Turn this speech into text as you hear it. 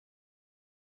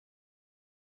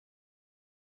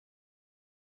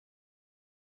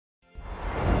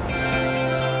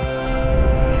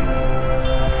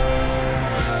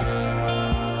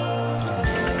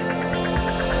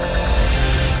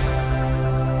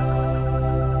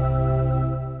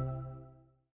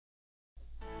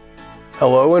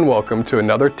Hello and welcome to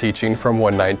another teaching from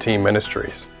 119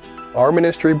 Ministries. Our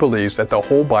ministry believes that the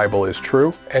whole Bible is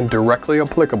true and directly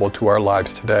applicable to our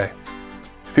lives today.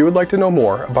 If you would like to know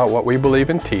more about what we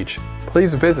believe and teach,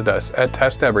 please visit us at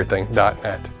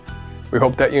testeverything.net. We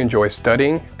hope that you enjoy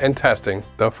studying and testing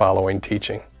the following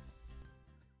teaching.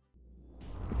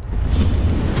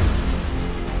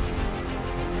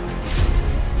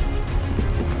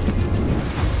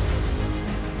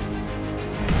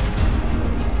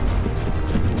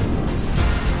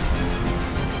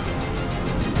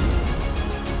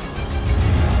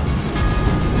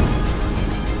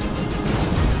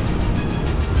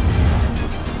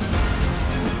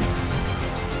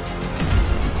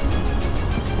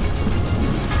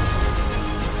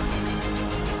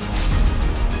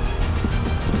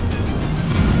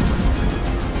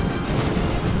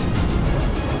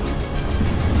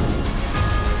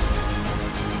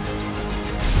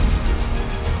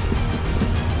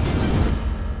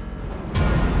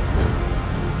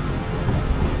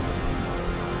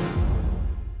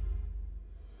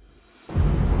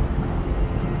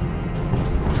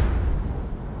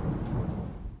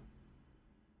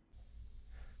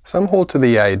 Some hold to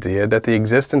the idea that the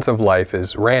existence of life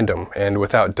is random and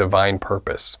without divine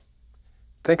purpose.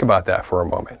 Think about that for a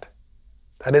moment.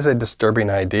 That is a disturbing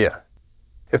idea.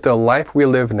 If the life we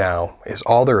live now is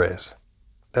all there is,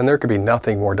 then there could be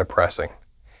nothing more depressing.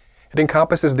 It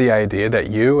encompasses the idea that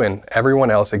you and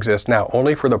everyone else exist now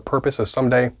only for the purpose of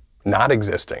someday not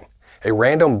existing, a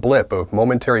random blip of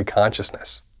momentary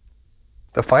consciousness.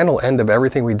 The final end of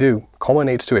everything we do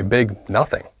culminates to a big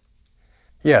nothing.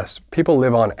 Yes, people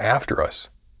live on after us,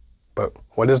 but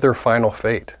what is their final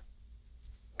fate?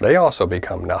 They also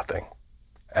become nothing.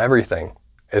 Everything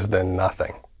is then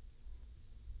nothing.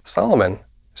 Solomon,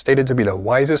 stated to be the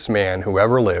wisest man who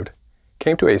ever lived,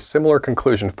 came to a similar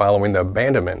conclusion following the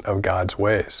abandonment of God's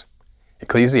ways.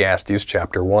 Ecclesiastes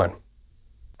chapter 1.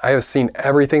 I have seen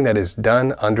everything that is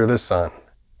done under the sun,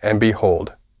 and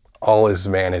behold, all is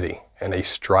vanity and a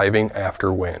striving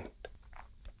after wind.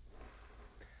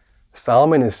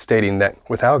 Solomon is stating that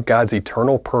without God's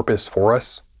eternal purpose for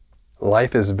us,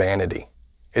 life is vanity.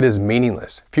 It is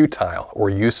meaningless, futile, or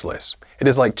useless. It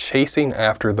is like chasing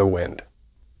after the wind.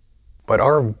 But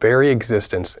our very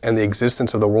existence and the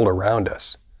existence of the world around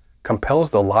us compels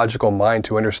the logical mind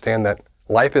to understand that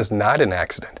life is not an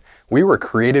accident. We were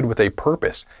created with a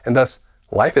purpose, and thus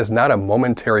life is not a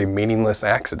momentary meaningless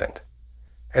accident.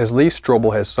 As Lee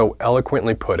Strobel has so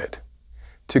eloquently put it,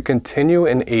 to continue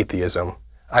in atheism,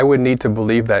 I would need to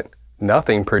believe that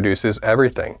nothing produces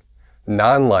everything.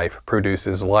 Non-life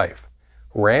produces life.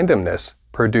 Randomness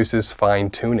produces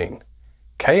fine-tuning.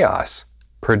 Chaos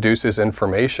produces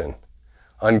information.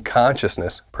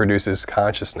 Unconsciousness produces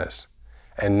consciousness.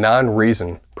 And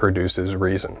non-reason produces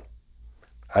reason.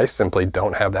 I simply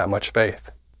don't have that much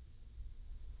faith.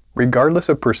 Regardless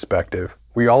of perspective,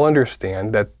 we all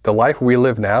understand that the life we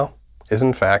live now is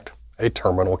in fact a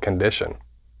terminal condition.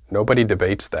 Nobody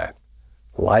debates that.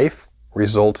 Life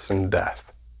results in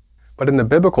death. But in the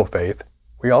biblical faith,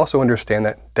 we also understand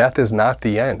that death is not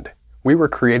the end. We were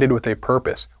created with a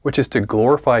purpose, which is to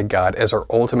glorify God as our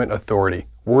ultimate authority,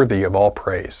 worthy of all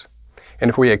praise. And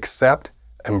if we accept,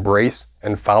 embrace,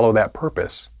 and follow that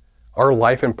purpose, our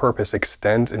life and purpose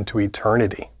extends into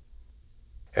eternity.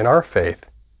 In our faith,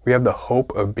 we have the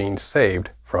hope of being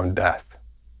saved from death.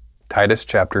 Titus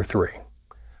chapter 3.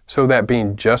 So that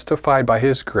being justified by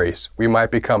His grace, we might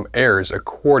become heirs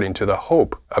according to the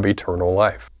hope of eternal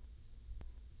life.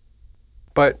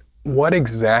 But what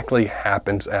exactly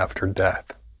happens after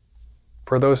death?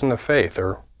 For those in the faith,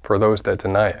 or for those that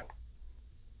deny it?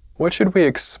 What should we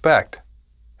expect,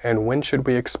 and when should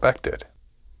we expect it?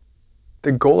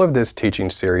 The goal of this teaching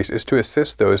series is to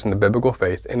assist those in the biblical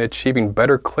faith in achieving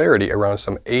better clarity around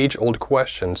some age-old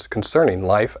questions concerning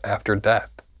life after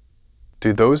death.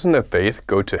 Do those in the faith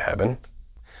go to heaven?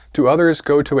 Do others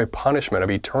go to a punishment of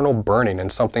eternal burning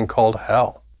in something called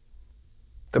hell?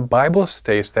 The Bible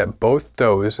states that both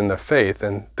those in the faith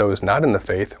and those not in the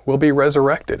faith will be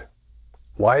resurrected.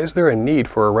 Why is there a need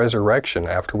for a resurrection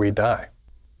after we die?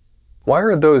 Why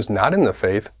are those not in the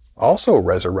faith also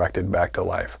resurrected back to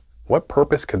life? What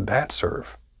purpose could that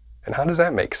serve? And how does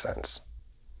that make sense?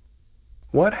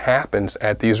 What happens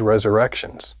at these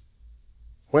resurrections?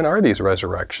 When are these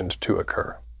resurrections to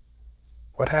occur?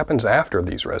 What happens after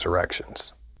these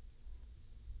resurrections?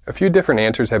 A few different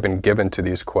answers have been given to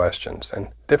these questions, and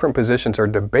different positions are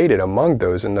debated among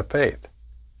those in the faith.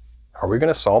 Are we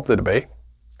going to solve the debate?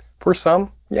 For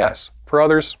some, yes. For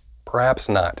others, perhaps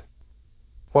not.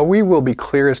 While we will be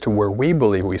clear as to where we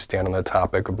believe we stand on the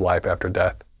topic of life after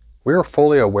death, We are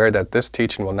fully aware that this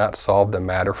teaching will not solve the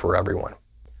matter for everyone.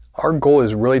 Our goal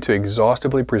is really to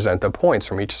exhaustively present the points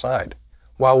from each side.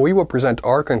 While we will present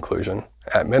our conclusion,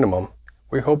 at minimum,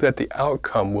 we hope that the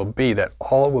outcome will be that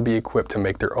all will be equipped to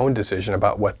make their own decision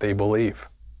about what they believe.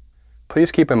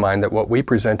 Please keep in mind that what we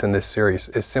present in this series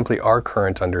is simply our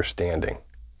current understanding.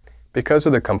 Because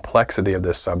of the complexity of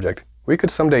this subject, we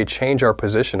could someday change our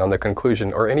position on the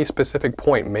conclusion or any specific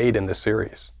point made in the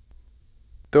series.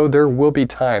 Though there will be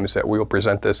times that we will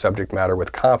present this subject matter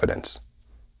with confidence,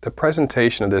 the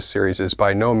presentation of this series is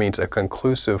by no means a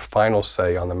conclusive final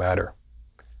say on the matter.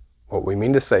 What we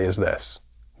mean to say is this: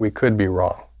 we could be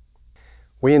wrong.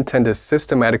 We intend to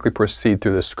systematically proceed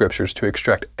through the scriptures to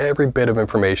extract every bit of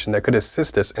information that could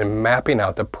assist us in mapping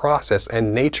out the process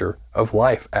and nature of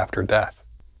life after death.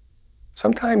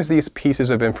 Sometimes these pieces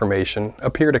of information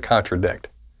appear to contradict,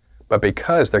 but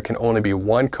because there can only be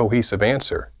one cohesive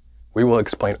answer, we will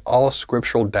explain all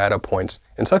scriptural data points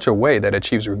in such a way that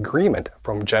achieves agreement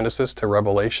from Genesis to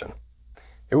Revelation.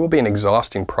 It will be an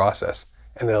exhausting process,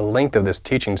 and the length of this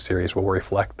teaching series will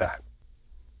reflect that.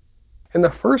 In the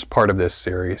first part of this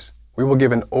series, we will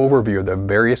give an overview of the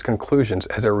various conclusions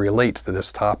as it relates to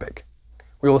this topic.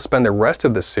 We will spend the rest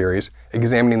of this series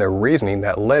examining the reasoning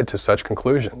that led to such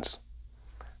conclusions.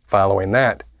 Following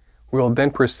that, we will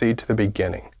then proceed to the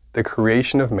beginning, the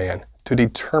creation of man, to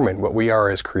determine what we are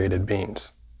as created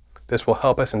beings. This will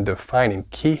help us in defining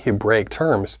key Hebraic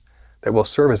terms that will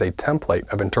serve as a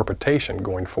template of interpretation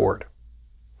going forward.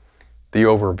 The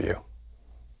overview.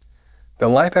 The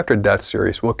Life After Death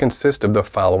series will consist of the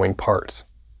following parts.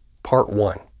 Part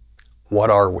 1. What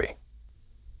are we?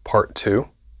 Part 2.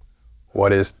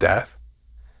 What is death?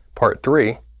 Part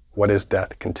 3. What is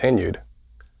death continued?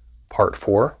 Part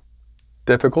 4.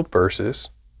 Difficult verses.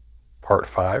 Part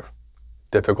 5.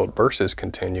 Difficult verses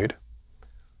continued.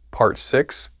 Part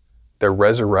 6, the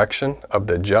resurrection of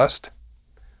the just.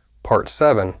 Part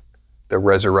 7, the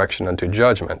resurrection unto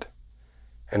judgment.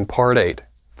 And Part 8,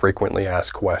 frequently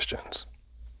asked questions.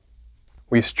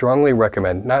 We strongly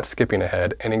recommend not skipping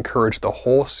ahead and encourage the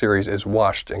whole series is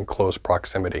watched in close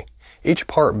proximity. Each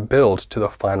part builds to the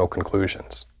final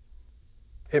conclusions.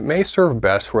 It may serve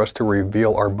best for us to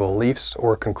reveal our beliefs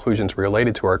or conclusions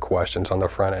related to our questions on the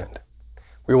front end.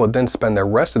 We will then spend the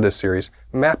rest of this series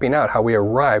mapping out how we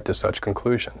arrived to such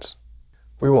conclusions.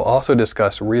 We will also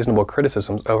discuss reasonable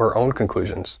criticisms of our own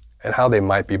conclusions and how they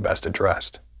might be best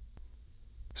addressed.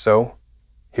 So,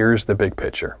 here's the big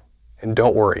picture. And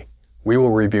don't worry, we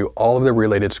will review all of the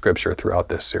related scripture throughout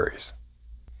this series.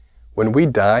 When we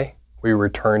die, we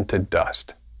return to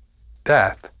dust.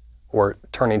 Death, or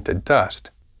turning to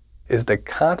dust, is the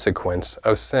consequence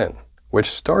of sin, which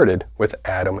started with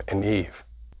Adam and Eve.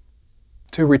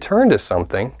 To return to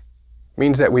something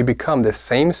means that we become the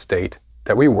same state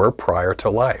that we were prior to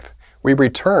life. We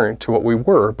return to what we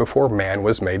were before man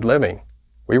was made living.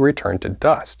 We return to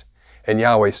dust, and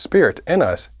Yahweh's Spirit in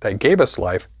us that gave us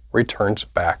life returns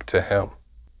back to Him.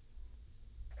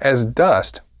 As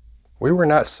dust, we were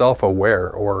not self-aware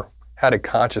or had a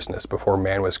consciousness before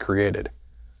man was created.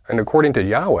 And according to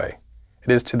Yahweh,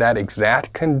 it is to that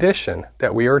exact condition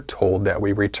that we are told that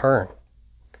we return.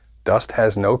 Dust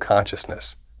has no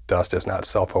consciousness. Dust is not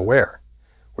self-aware.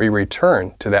 We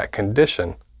return to that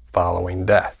condition following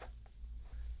death.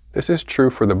 This is true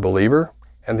for the believer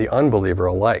and the unbeliever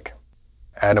alike.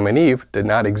 Adam and Eve did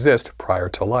not exist prior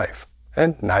to life,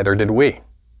 and neither did we.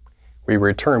 We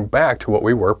return back to what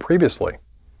we were previously.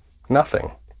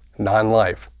 Nothing,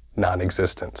 non-life,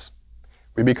 non-existence.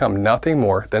 We become nothing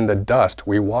more than the dust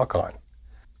we walk on.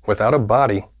 Without a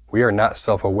body, we are not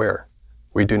self-aware.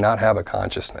 We do not have a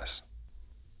consciousness.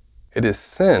 It is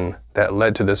sin that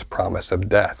led to this promise of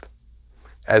death.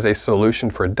 As a solution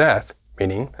for death,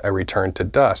 meaning a return to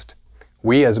dust,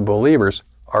 we as believers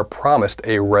are promised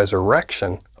a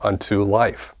resurrection unto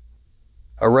life.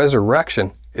 A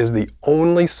resurrection is the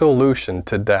only solution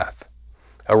to death.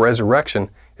 A resurrection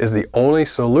is the only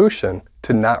solution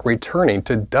to not returning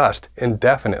to dust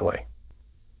indefinitely.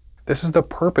 This is the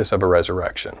purpose of a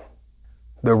resurrection.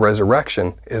 The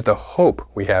resurrection is the hope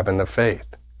we have in the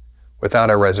faith.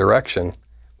 Without a resurrection,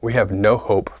 we have no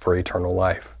hope for eternal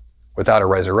life. Without a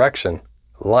resurrection,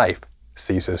 life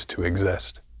ceases to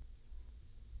exist.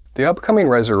 The upcoming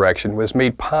resurrection was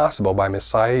made possible by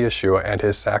Messiah Yeshua and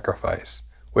His sacrifice,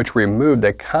 which removed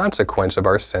the consequence of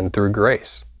our sin through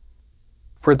grace.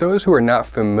 For those who are not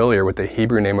familiar with the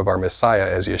Hebrew name of our Messiah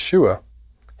as Yeshua,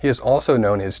 He is also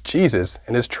known as Jesus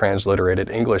in His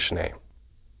transliterated English name.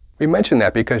 We mention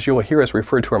that because you will hear us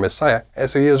refer to our Messiah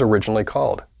as He is originally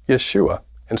called, Yeshua,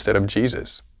 instead of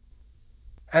Jesus.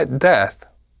 At death,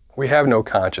 We have no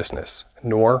consciousness,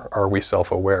 nor are we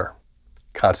self-aware.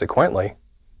 Consequently,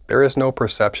 there is no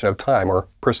perception of time or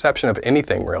perception of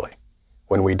anything really.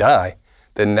 When we die,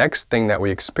 the next thing that we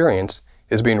experience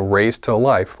is being raised to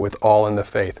life with all in the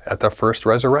faith at the first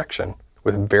resurrection,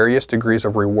 with various degrees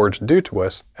of rewards due to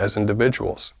us as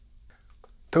individuals.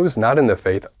 Those not in the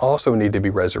faith also need to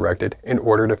be resurrected in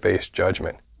order to face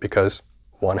judgment, because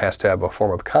one has to have a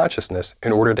form of consciousness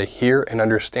in order to hear and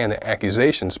understand the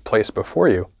accusations placed before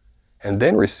you, and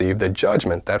then receive the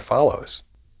judgment that follows.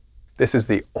 This is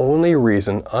the only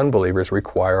reason unbelievers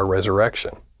require a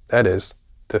resurrection, that is,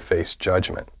 to face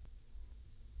judgment.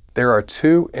 There are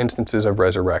two instances of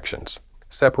resurrections,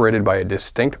 separated by a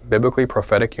distinct biblically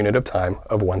prophetic unit of time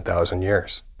of 1,000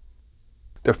 years.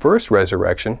 The first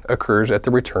resurrection occurs at the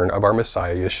return of our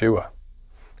Messiah Yeshua.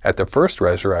 At the first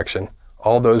resurrection,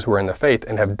 all those who are in the faith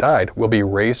and have died will be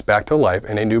raised back to life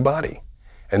in a new body,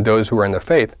 and those who are in the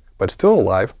faith but still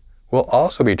alive will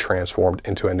also be transformed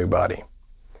into a new body.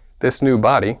 This new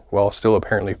body, while still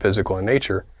apparently physical in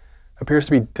nature, appears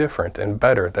to be different and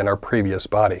better than our previous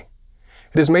body.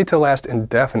 It is made to last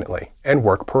indefinitely and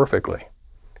work perfectly.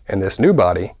 In this new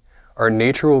body, our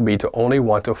nature will be to only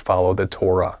want to follow the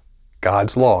Torah,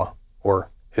 God's law, or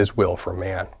His will for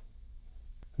man.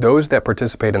 Those that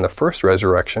participate in the first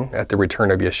resurrection at the return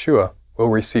of Yeshua will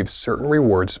receive certain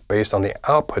rewards based on the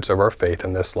outputs of our faith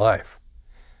in this life.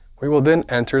 We will then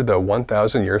enter the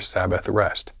 1,000-year Sabbath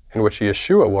rest, in which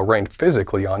Yeshua will reign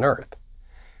physically on earth.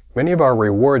 Many of our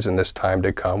rewards in this time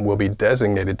to come will be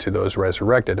designated to those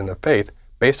resurrected in the faith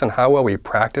based on how well we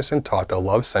practice and taught the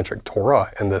love-centric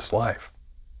Torah in this life.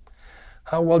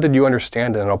 How well did you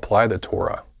understand and apply the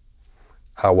Torah?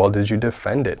 How well did you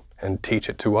defend it and teach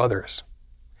it to others?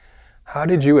 How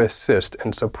did you assist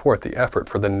and support the effort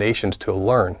for the nations to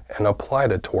learn and apply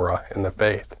the Torah in the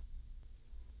faith?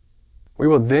 We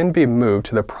will then be moved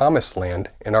to the promised land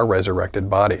in our resurrected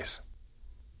bodies.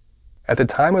 At the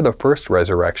time of the first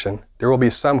resurrection, there will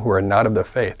be some who are not of the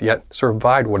faith, yet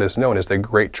survived what is known as the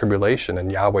Great Tribulation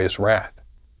and Yahweh's wrath.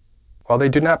 While they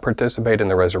do not participate in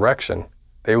the resurrection,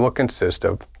 they will consist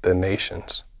of the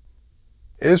nations.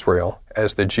 Israel,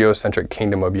 as the geocentric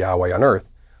kingdom of Yahweh on earth,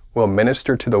 will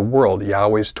minister to the world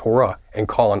Yahweh's Torah and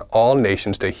call on all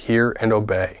nations to hear and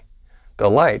obey. The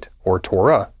light, or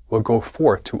Torah, will go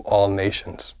forth to all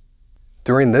nations.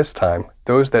 During this time,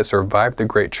 those that survived the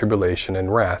Great Tribulation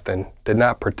and wrath and did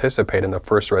not participate in the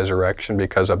first resurrection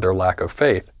because of their lack of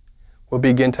faith will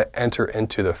begin to enter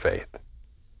into the faith.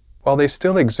 While they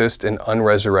still exist in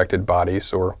unresurrected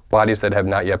bodies or bodies that have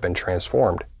not yet been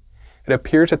transformed, it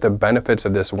appears that the benefits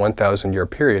of this 1,000-year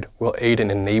period will aid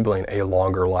in enabling a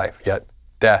longer life, yet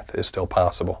death is still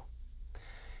possible.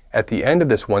 At the end of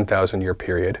this 1,000-year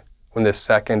period, when the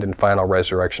second and final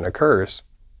resurrection occurs,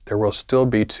 there will still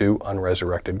be two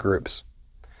unresurrected groups.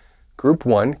 Group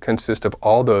 1 consists of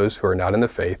all those who are not in the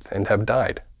faith and have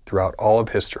died throughout all of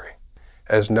history,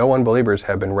 as no unbelievers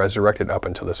have been resurrected up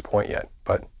until this point yet,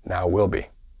 but now will be.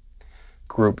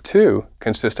 Group 2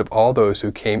 consists of all those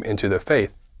who came into the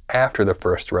faith after the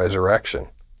first resurrection,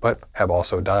 but have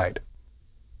also died.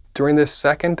 During this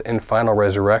second and final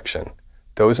resurrection,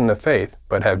 those in the faith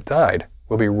but have died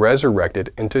will be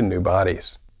resurrected into new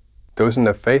bodies. Those in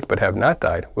the faith but have not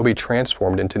died will be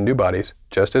transformed into new bodies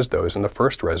just as those in the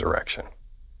first resurrection.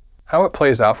 How it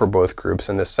plays out for both groups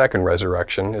in the second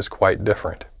resurrection is quite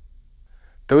different.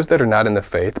 Those that are not in the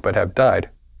faith but have died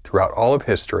throughout all of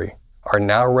history are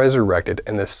now resurrected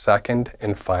in the second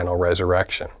and final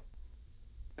resurrection.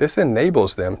 This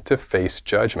enables them to face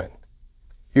judgment.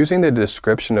 Using the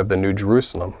description of the New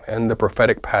Jerusalem and the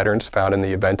prophetic patterns found in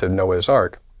the event of Noah's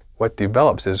Ark, what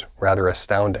develops is rather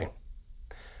astounding.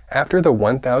 After the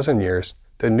 1,000 years,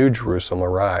 the New Jerusalem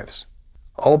arrives.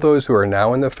 All those who are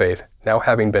now in the faith, now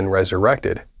having been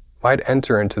resurrected, might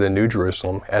enter into the New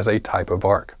Jerusalem as a type of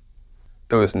ark.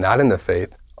 Those not in the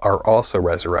faith are also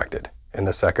resurrected in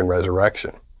the second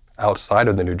resurrection, outside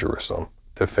of the New Jerusalem,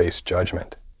 to face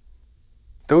judgment.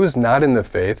 Those not in the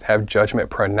faith have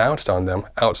judgment pronounced on them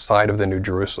outside of the New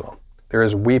Jerusalem. There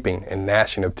is weeping and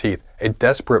gnashing of teeth, a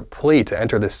desperate plea to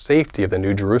enter the safety of the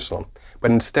New Jerusalem,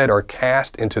 but instead are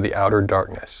cast into the outer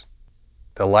darkness.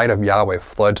 The light of Yahweh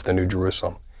floods the New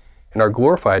Jerusalem. In our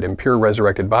glorified and pure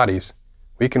resurrected bodies,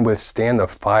 we can withstand the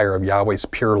fire of Yahweh's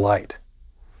pure light.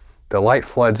 The light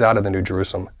floods out of the New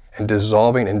Jerusalem and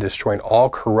dissolving and destroying all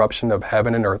corruption of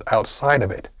heaven and earth outside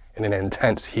of it in an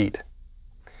intense heat.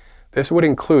 This would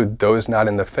include those not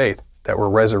in the faith that were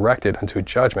resurrected unto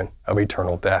judgment of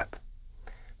eternal death.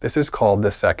 This is called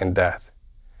the second death.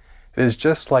 It is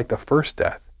just like the first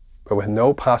death, but with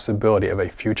no possibility of a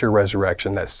future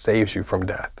resurrection that saves you from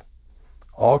death.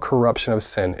 all corruption of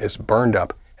sin is burned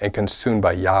up and consumed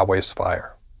by Yahweh's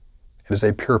fire. It is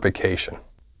a purification.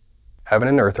 Heaven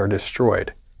and earth are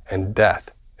destroyed, and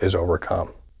death is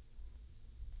overcome.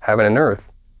 Heaven and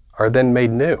earth are then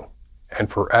made new, and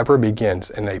forever begins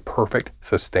in a perfect,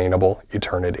 sustainable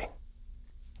eternity.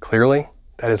 Clearly,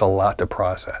 that is a lot to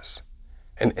process.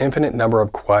 An infinite number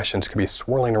of questions could be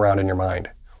swirling around in your mind.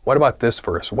 What about this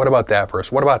verse? What about that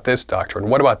verse? What about this doctrine?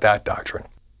 What about that doctrine?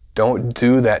 Don't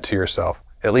do that to yourself,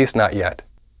 at least not yet.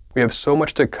 We have so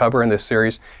much to cover in this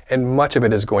series, and much of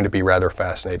it is going to be rather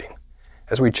fascinating.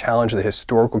 As we challenge the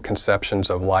historical conceptions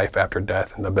of life after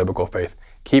death in the biblical faith,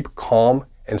 keep calm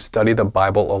and study the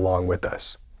Bible along with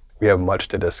us. We have much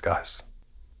to discuss.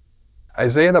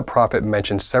 Isaiah the prophet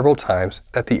mentions several times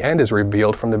that the end is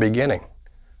revealed from the beginning.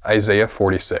 Isaiah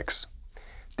 46,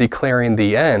 declaring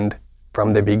the end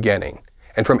from the beginning,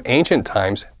 and from ancient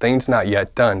times things not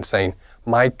yet done, saying,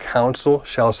 My counsel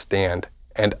shall stand,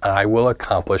 and I will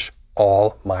accomplish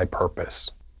all my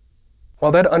purpose.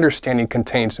 While that understanding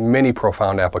contains many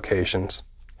profound applications,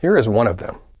 here is one of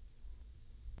them.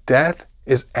 Death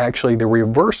is actually the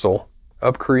reversal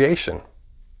of creation.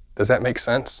 Does that make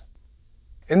sense?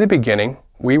 In the beginning,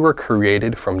 we were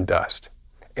created from dust,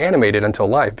 animated unto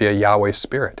life via Yahweh's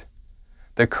Spirit.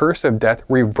 The curse of death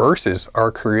reverses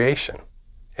our creation.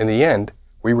 In the end,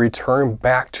 we return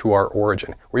back to our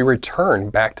origin. We return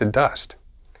back to dust.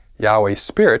 Yahweh's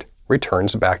Spirit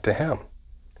returns back to Him.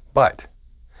 But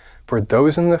for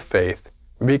those in the faith,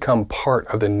 we become part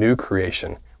of the new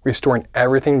creation, restoring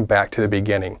everything back to the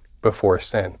beginning before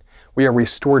sin. We are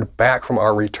restored back from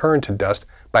our return to dust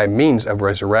by means of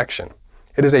resurrection.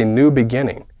 It is a new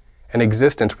beginning, an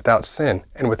existence without sin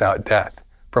and without death,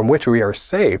 from which we are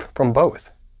saved from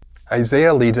both.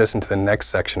 Isaiah leads us into the next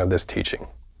section of this teaching.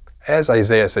 As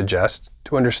Isaiah suggests,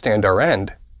 to understand our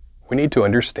end, we need to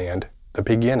understand the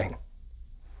beginning.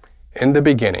 In the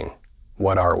beginning,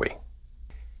 what are we?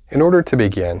 In order to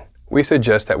begin, we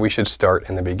suggest that we should start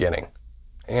in the beginning.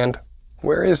 And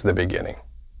where is the beginning?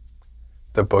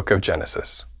 The book of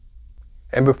Genesis.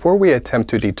 And before we attempt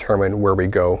to determine where we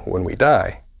go when we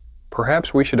die,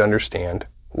 perhaps we should understand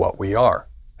what we are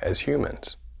as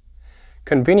humans.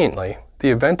 Conveniently, the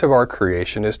event of our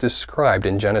creation is described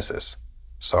in Genesis.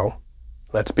 So,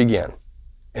 let's begin.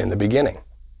 In the beginning.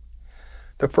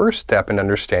 The first step in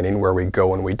understanding where we go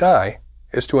when we die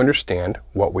is to understand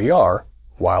what we are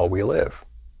while we live.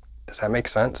 Does that make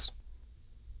sense?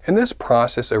 In this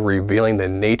process of revealing the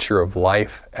nature of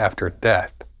life after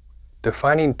death,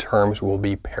 defining terms will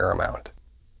be paramount.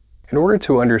 In order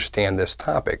to understand this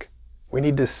topic, we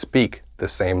need to speak the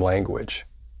same language.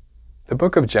 The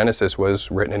book of Genesis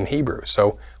was written in Hebrew,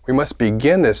 so we must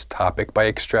begin this topic by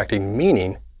extracting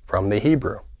meaning from the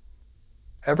Hebrew.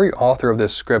 Every author of the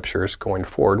scriptures going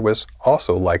forward was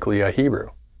also likely a Hebrew,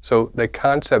 so the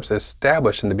concepts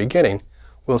established in the beginning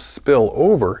will spill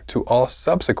over to all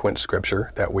subsequent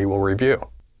scripture that we will review.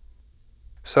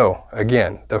 So,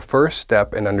 again, the first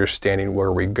step in understanding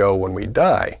where we go when we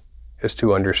die is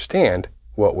to understand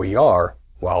what we are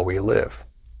while we live.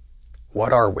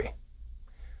 What are we?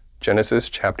 Genesis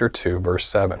chapter 2, verse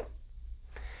 7.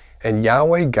 And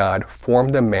Yahweh God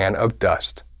formed the man of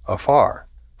dust, afar,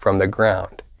 from the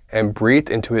ground, and breathed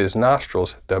into his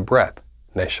nostrils the breath,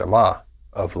 neshama,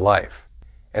 of life.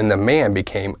 And the man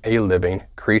became a living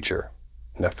creature,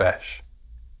 nephesh.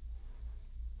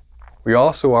 We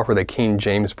also offer the King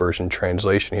James Version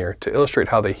translation here to illustrate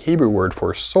how the Hebrew word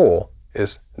for soul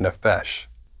is nephesh.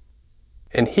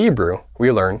 In Hebrew,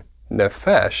 we learn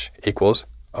nephesh equals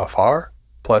afar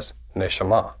plus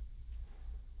neshama.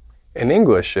 In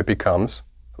English, it becomes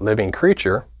living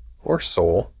creature or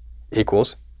soul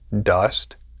equals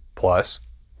dust plus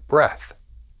breath.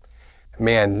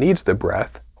 Man needs the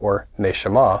breath or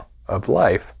neshama of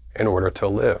life in order to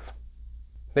live.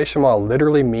 Neshama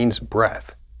literally means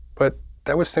breath, but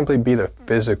that would simply be the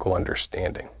physical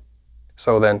understanding.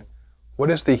 So then, what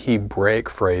is the Hebraic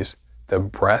phrase, the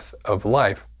breath of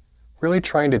life, really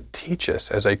trying to teach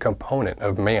us as a component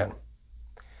of man?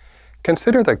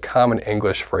 Consider the common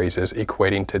English phrases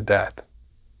equating to death.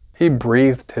 He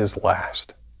breathed his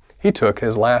last. He took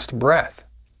his last breath.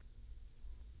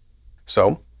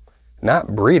 So,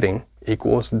 not breathing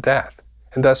equals death,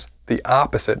 and thus the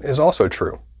opposite is also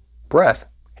true. Breath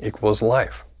equals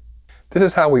life. This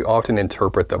is how we often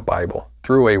interpret the Bible,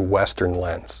 through a Western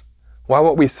lens. While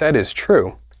what we said is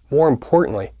true, more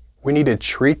importantly, we need to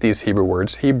treat these Hebrew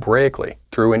words Hebraically,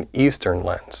 through an Eastern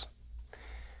lens.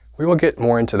 We will get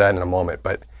more into that in a moment,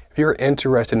 but if you're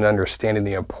interested in understanding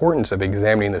the importance of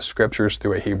examining the scriptures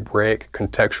through a Hebraic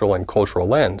contextual and cultural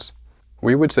lens,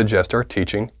 we would suggest our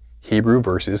teaching Hebrew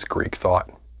versus Greek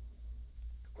thought.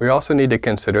 We also need to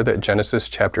consider that Genesis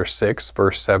chapter 6,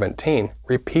 verse 17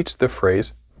 repeats the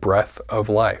phrase breath of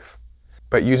life,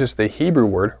 but uses the Hebrew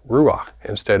word ruach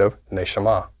instead of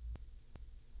neshama.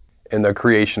 In the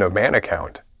creation of man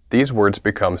account, these words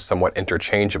become somewhat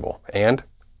interchangeable, and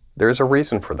there's a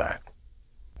reason for that.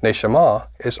 Neshama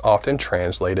is often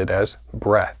translated as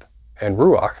breath, and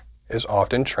ruach is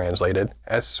often translated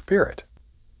as spirit.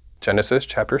 Genesis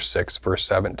chapter 6, verse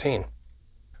 17.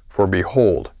 For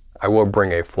behold, I will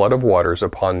bring a flood of waters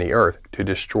upon the earth to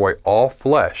destroy all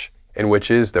flesh, in which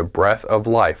is the breath of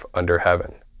life under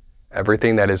heaven.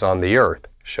 Everything that is on the earth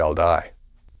shall die.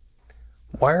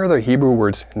 Why are the Hebrew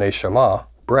words neshama,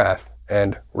 breath,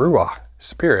 and ruach,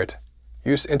 spirit,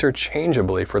 used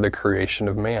interchangeably for the creation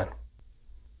of man?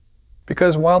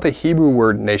 Because while the Hebrew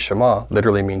word neshama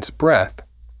literally means breath,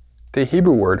 the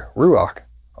Hebrew word ruach,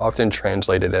 often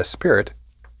translated as spirit,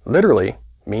 literally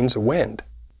means wind.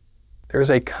 There is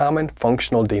a common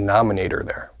functional denominator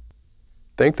there.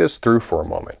 Think this through for a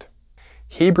moment.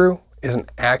 Hebrew is an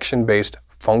action-based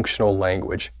functional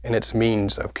language in its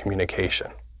means of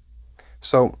communication.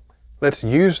 So let's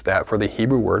use that for the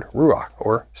Hebrew word ruach,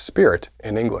 or spirit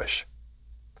in English.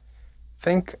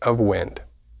 Think of wind.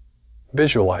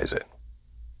 Visualize it.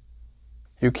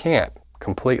 You can't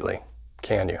completely,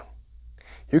 can you?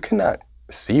 You cannot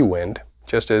see wind,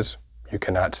 just as you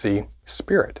cannot see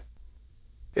spirit.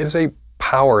 It is a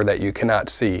power that you cannot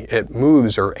see. It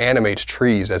moves or animates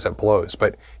trees as it blows,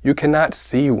 but you cannot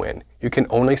see wind. You can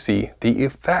only see the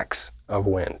effects of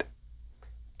wind.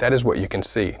 That is what you can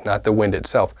see, not the wind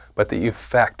itself, but the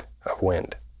effect of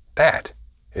wind. That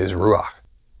is ruach.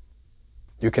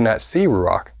 You cannot see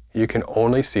ruach. You can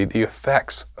only see the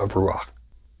effects of ruach.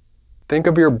 Think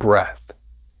of your breath.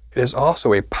 It is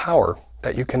also a power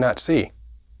that you cannot see.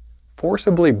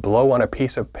 Forcibly blow on a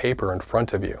piece of paper in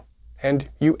front of you, and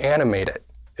you animate it.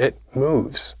 It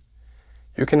moves.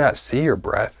 You cannot see your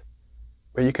breath,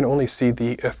 but you can only see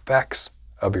the effects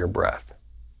of your breath.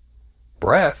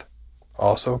 Breath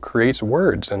also creates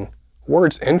words, and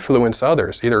words influence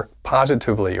others, either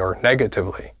positively or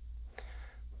negatively.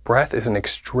 Breath is an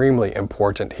extremely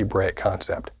important Hebraic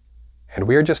concept, and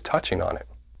we are just touching on it.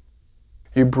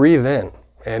 You breathe in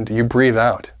and you breathe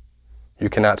out. You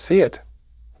cannot see it,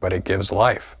 but it gives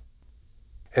life.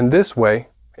 In this way,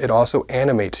 it also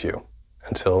animates you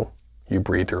until you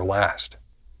breathe your last.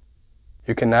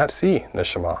 You cannot see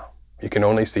neshama. You can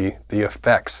only see the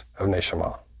effects of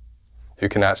neshama. You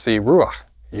cannot see ruach.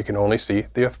 You can only see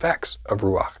the effects of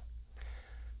ruach.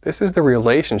 This is the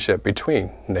relationship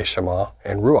between neshama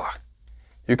and ruach.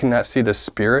 You cannot see the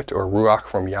spirit or ruach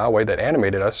from Yahweh that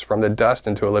animated us from the dust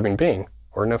into a living being,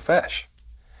 or nefesh.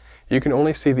 You can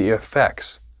only see the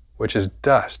effects, which is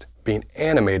dust being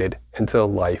animated into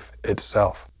life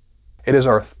itself. It is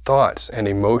our thoughts and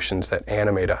emotions that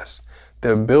animate us.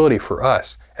 The ability for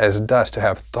us as dust to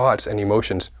have thoughts and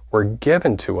emotions were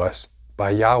given to us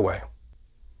by Yahweh.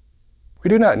 We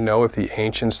do not know if the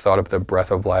ancients thought of the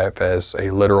breath of life as a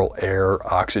literal air,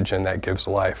 oxygen that gives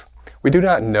life. We do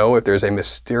not know if there's a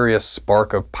mysterious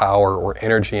spark of power or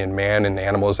energy in man and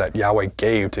animals that Yahweh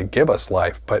gave to give us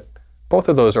life, but both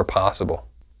of those are possible.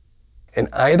 In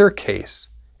either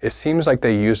case, it seems like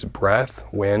they used breath,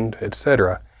 wind,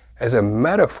 etc. as a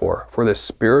metaphor for the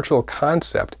spiritual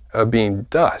concept of being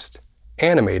dust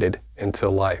animated into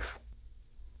life.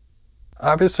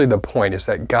 Obviously, the point is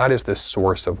that God is the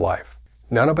source of life.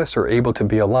 None of us are able to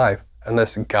be alive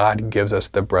unless God gives us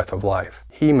the breath of life.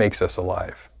 He makes us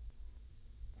alive.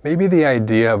 Maybe the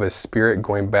idea of a spirit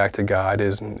going back to God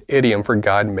is an idiom for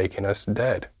God making us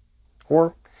dead.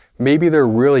 Or maybe there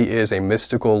really is a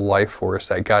mystical life force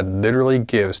that God literally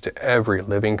gives to every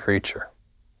living creature.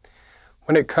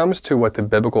 When it comes to what the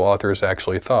biblical authors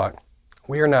actually thought,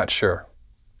 we are not sure.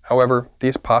 However,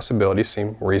 these possibilities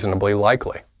seem reasonably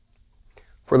likely.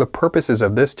 For the purposes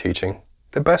of this teaching,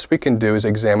 the best we can do is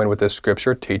examine what the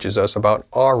Scripture teaches us about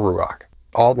our ruach,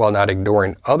 all while not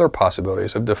ignoring other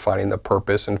possibilities of defining the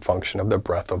purpose and function of the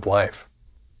breath of life.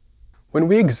 When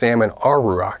we examine our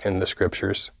ruach in the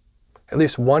Scriptures, at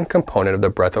least one component of the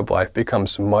breath of life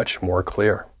becomes much more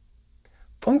clear.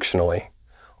 Functionally,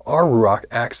 our ruach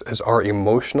acts as our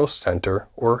emotional center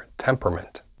or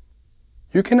temperament.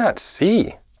 You cannot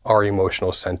see our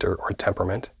emotional center or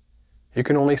temperament. You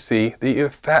can only see the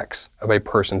effects of a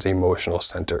person's emotional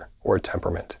center or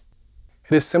temperament.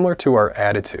 It is similar to our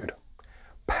attitude.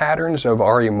 Patterns of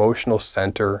our emotional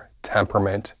center,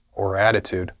 temperament, or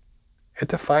attitude. It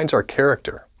defines our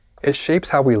character. It shapes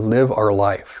how we live our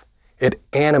life. It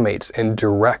animates and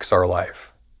directs our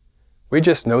life. We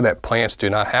just know that plants do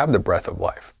not have the breath of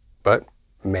life, but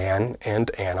man and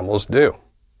animals do.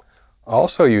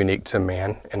 Also unique to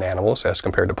man and animals as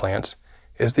compared to plants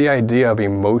is the idea of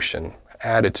emotion,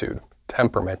 attitude,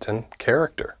 temperament, and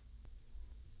character.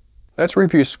 Let's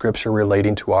review scripture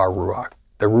relating to our ruach,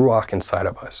 the ruach inside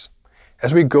of us.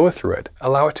 As we go through it,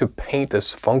 allow it to paint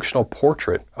this functional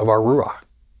portrait of our ruach.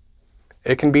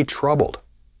 It can be troubled.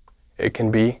 It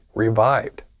can be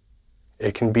revived.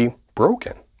 It can be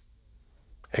broken.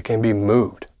 It can be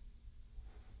moved.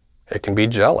 It can be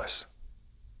jealous.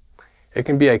 It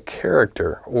can be a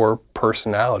character or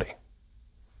personality.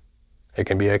 It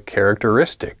can be a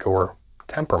characteristic or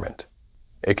temperament.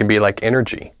 It can be like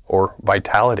energy or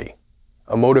vitality,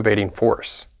 a motivating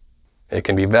force. It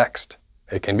can be vexed.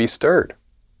 It can be stirred.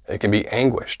 It can be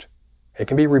anguished. It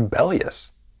can be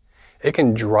rebellious. It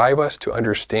can drive us to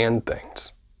understand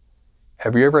things.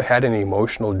 Have you ever had an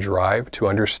emotional drive to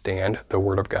understand the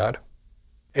Word of God?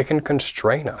 It can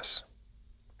constrain us.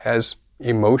 Has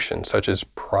emotions such as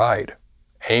pride,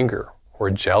 anger, or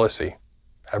jealousy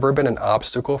ever been an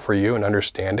obstacle for you in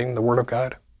understanding the Word of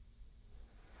God?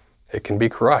 It can be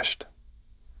crushed.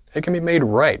 It can be made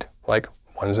right, like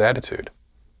one's attitude.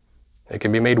 It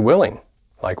can be made willing,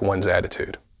 like one's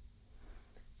attitude.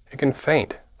 It can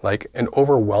faint, like an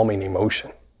overwhelming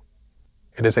emotion.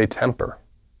 It is a temper.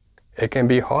 It can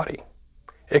be haughty.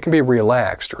 It can be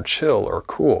relaxed or chill or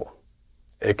cool.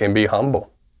 It can be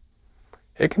humble.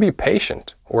 It can be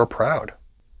patient or proud.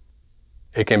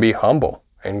 It can be humble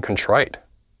and contrite.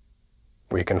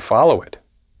 We can follow it.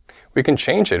 We can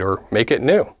change it or make it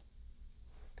new.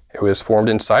 It was formed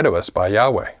inside of us by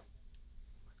Yahweh.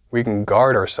 We can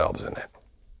guard ourselves in it.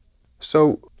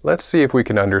 So let's see if we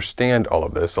can understand all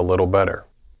of this a little better.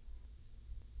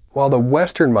 While the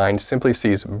Western mind simply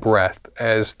sees breath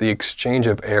as the exchange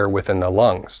of air within the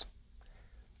lungs,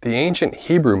 the ancient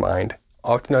Hebrew mind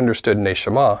often understood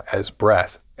neshama as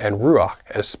breath and ruach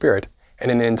as spirit in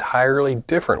an entirely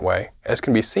different way, as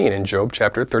can be seen in Job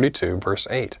chapter 32, verse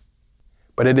 8.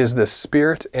 But it is the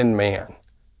spirit in man,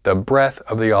 the breath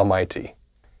of the Almighty,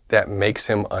 that makes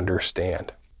him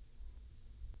understand.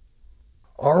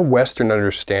 Our Western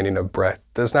understanding of breath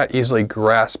does not easily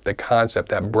grasp the concept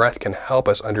that breath can help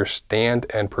us understand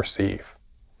and perceive.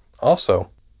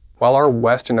 Also, while our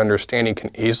Western understanding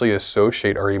can easily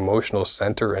associate our emotional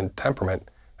center and temperament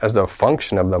as the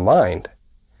function of the mind,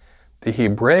 the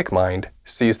Hebraic mind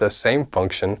sees the same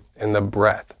function in the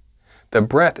breath. The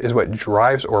breath is what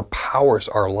drives or powers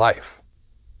our life.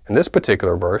 In this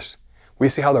particular verse, we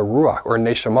see how the ruach or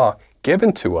neshama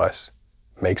given to us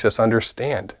makes us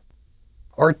understand.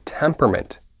 Our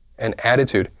temperament and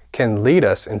attitude can lead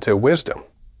us into wisdom,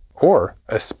 or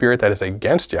a spirit that is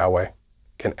against Yahweh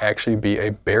can actually be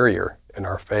a barrier in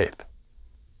our faith.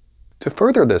 To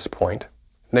further this point,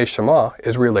 neshama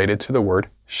is related to the word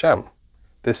shem,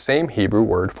 the same Hebrew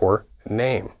word for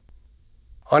name.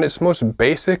 On its most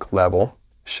basic level,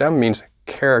 shem means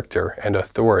character and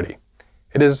authority.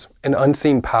 It is an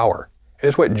unseen power. It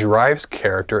is what drives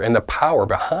character and the power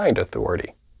behind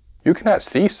authority. You cannot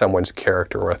see someone's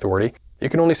character or authority. You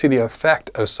can only see the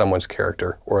effect of someone's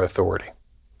character or authority.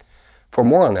 For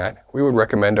more on that, we would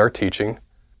recommend our teaching,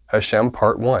 Hashem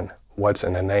Part 1, What's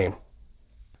in a Name.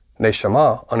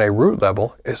 Neshama, on a root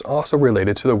level, is also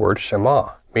related to the word Shema,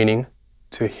 meaning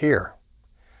to hear.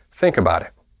 Think about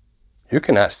it. You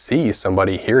cannot see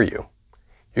somebody hear you.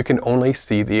 You can only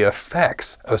see the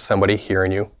effects of somebody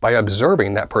hearing you by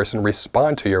observing that person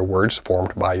respond to your words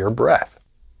formed by your breath.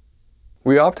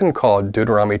 We often call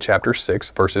Deuteronomy chapter 6,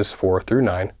 verses 4 through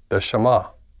 9, the Shema.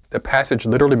 The passage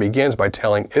literally begins by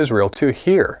telling Israel to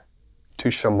hear, to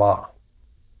Shema.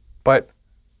 But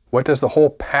what does the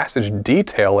whole passage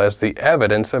detail as the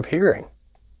evidence of hearing?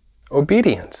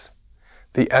 Obedience.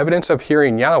 The evidence of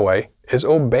hearing Yahweh is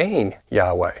obeying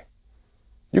Yahweh.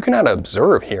 You cannot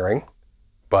observe hearing,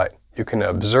 but you can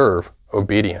observe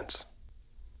obedience.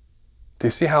 Do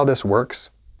you see how this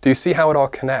works? Do you see how it all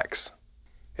connects?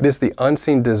 It is the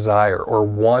unseen desire or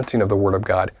wanting of the Word of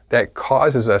God that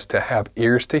causes us to have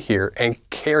ears to hear and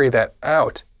carry that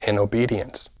out in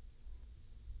obedience.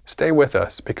 Stay with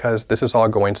us because this is all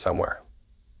going somewhere.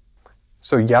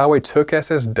 So Yahweh took us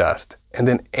as dust and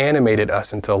then animated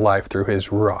us into life through His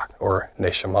ruach or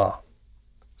neshama.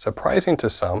 Surprising to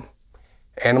some,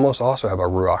 animals also have a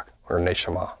ruach or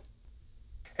neshama.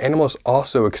 Animals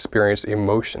also experience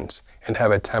emotions and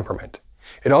have a temperament.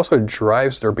 It also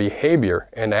drives their behavior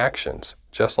and actions,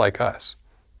 just like us.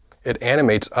 It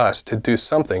animates us to do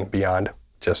something beyond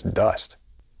just dust.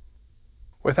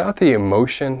 Without the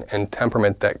emotion and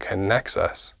temperament that connects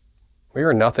us, we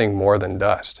are nothing more than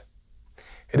dust.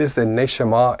 It is the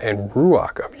neshama and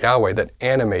ruach of Yahweh that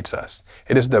animates us.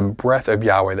 It is the breath of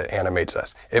Yahweh that animates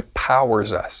us. It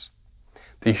powers us.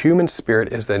 The human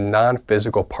spirit is the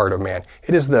non-physical part of man.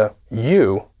 It is the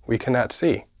you we cannot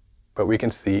see, but we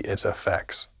can see its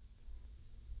effects.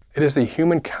 It is the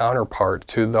human counterpart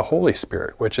to the Holy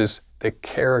Spirit, which is the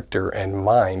character and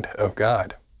mind of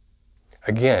God.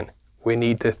 Again, we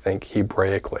need to think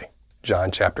Hebraically.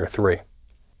 John chapter 3.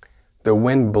 The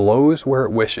wind blows where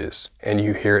it wishes, and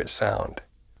you hear its sound,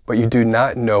 but you do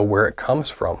not know where it comes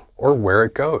from or where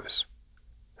it goes.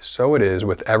 So it is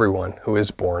with everyone who is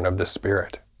born of the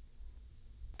Spirit.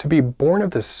 To be born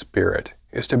of the Spirit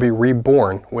is to be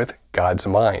reborn with God's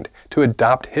mind, to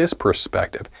adopt His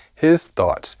perspective, His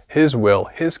thoughts, His will,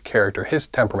 His character, His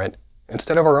temperament,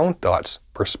 instead of our own thoughts,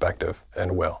 perspective,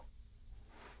 and will.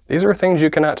 These are things you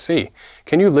cannot see.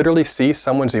 Can you literally see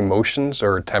someone's emotions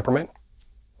or temperament?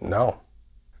 No.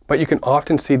 But you can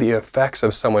often see the effects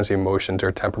of someone's emotions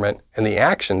or temperament in the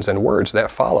actions and words that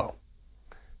follow.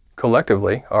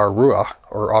 Collectively, our ruach,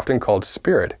 or often called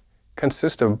spirit,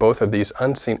 consists of both of these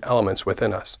unseen elements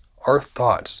within us, our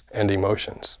thoughts and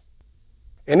emotions.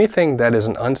 Anything that is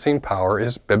an unseen power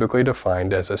is biblically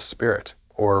defined as a spirit,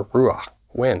 or ruach,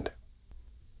 wind.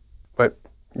 But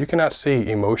you cannot see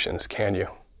emotions, can you?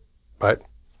 But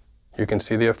you can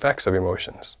see the effects of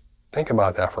emotions. Think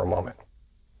about that for a moment.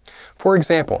 For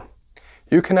example,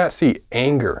 you cannot see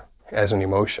anger as an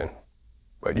emotion,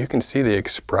 but you can see the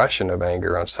expression of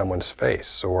anger on someone's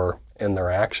face or in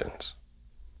their actions.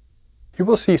 You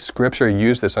will see Scripture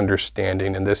use this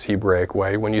understanding in this Hebraic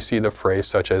way when you see the phrase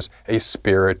such as a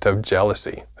spirit of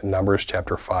jealousy, in Numbers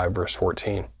chapter 5, verse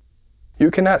 14.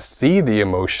 You cannot see the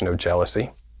emotion of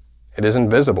jealousy. It is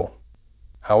invisible.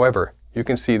 However, you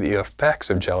can see the effects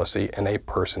of jealousy in a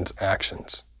person's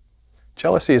actions.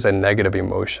 Jealousy is a negative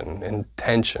emotion,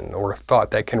 intention, or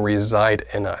thought that can reside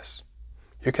in us.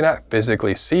 You cannot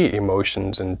physically see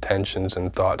emotions, intentions,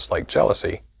 and thoughts like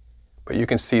jealousy, but you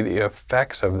can see the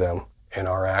effects of them in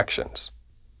our actions.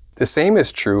 The same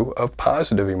is true of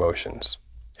positive emotions.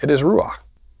 It is ruach.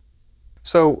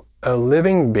 So, a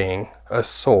living being, a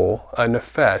soul, a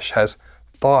nefesh, has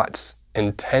thoughts,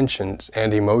 intentions,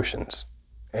 and emotions.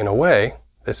 In a way,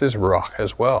 this is ruach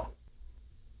as well.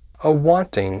 A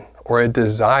wanting or a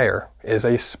desire is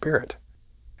a spirit,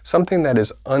 something that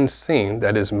is unseen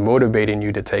that is motivating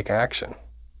you to take action.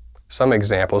 Some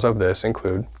examples of this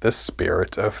include the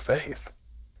spirit of faith.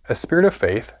 A spirit of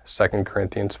faith, 2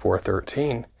 Corinthians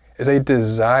 4:13, is a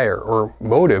desire or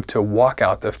motive to walk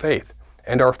out the faith,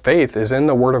 and our faith is in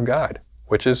the Word of God,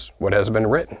 which is what has been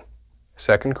written.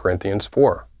 2 Corinthians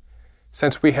 4.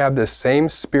 Since we have the same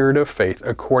spirit of faith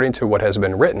according to what has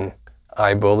been written,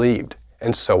 I believed,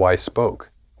 and so I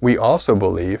spoke. We also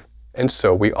believe, and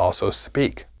so we also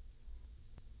speak.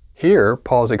 Here,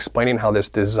 Paul is explaining how this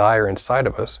desire inside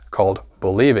of us, called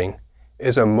believing,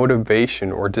 is a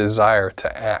motivation or desire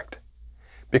to act.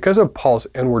 Because of Paul's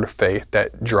inward faith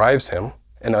that drives him,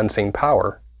 an unseen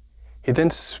power, he then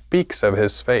speaks of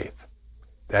his faith.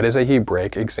 That is a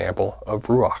Hebraic example of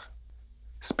ruach.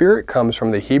 Spirit comes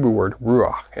from the Hebrew word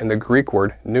ruach and the Greek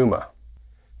word pneuma.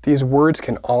 These words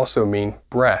can also mean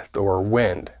breath or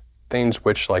wind, things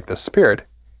which, like the Spirit,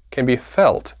 can be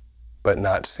felt but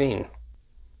not seen.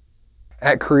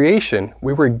 At creation,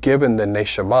 we were given the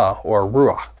neshama or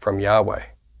ruach from Yahweh.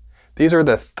 These are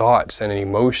the thoughts and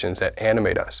emotions that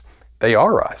animate us. They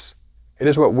are us. It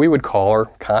is what we would call our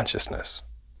consciousness.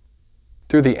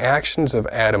 Through the actions of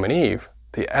Adam and Eve,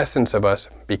 the essence of us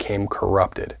became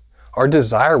corrupted. Our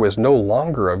desire was no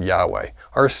longer of Yahweh.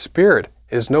 Our spirit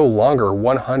is no longer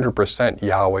 100%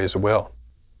 Yahweh's will.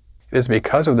 It is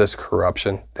because of this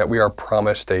corruption that we are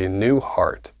promised a new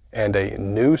heart and a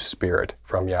new spirit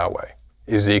from Yahweh.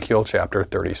 Ezekiel chapter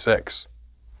 36.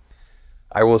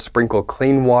 I will sprinkle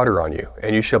clean water on you,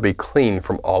 and you shall be clean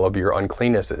from all of your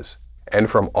uncleannesses, and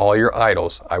from all your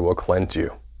idols I will cleanse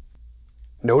you.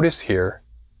 Notice here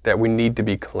that we need to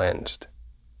be cleansed.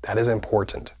 That is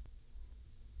important.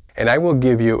 And I will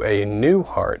give you a new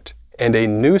heart, and a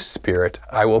new spirit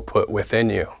I will put within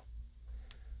you.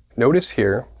 Notice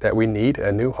here that we need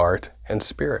a new heart and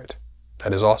spirit.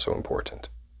 That is also important.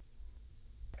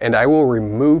 And I will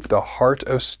remove the heart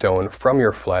of stone from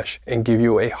your flesh and give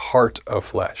you a heart of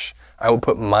flesh. I will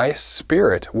put my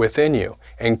spirit within you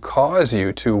and cause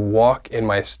you to walk in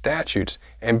my statutes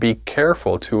and be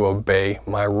careful to obey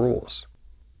my rules.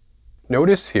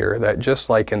 Notice here that just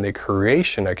like in the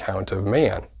creation account of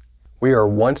man, we are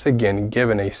once again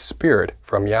given a spirit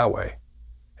from Yahweh,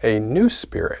 a new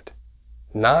spirit,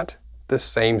 not the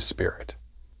same spirit.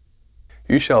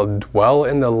 You shall dwell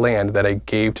in the land that I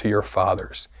gave to your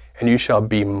fathers, and you shall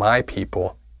be my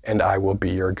people, and I will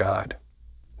be your God.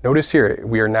 Notice here,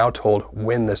 we are now told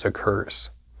when this occurs.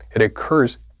 It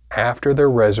occurs after the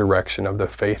resurrection of the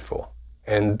faithful,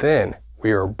 and then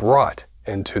we are brought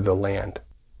into the land.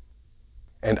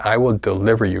 And I will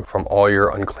deliver you from all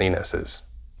your uncleannesses.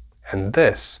 And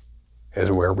this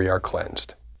is where we are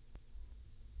cleansed.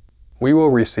 We will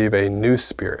receive a new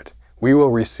spirit. We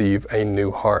will receive a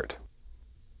new heart.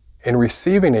 In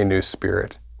receiving a new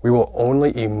spirit, we will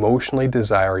only emotionally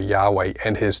desire Yahweh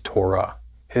and His Torah,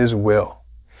 His will.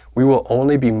 We will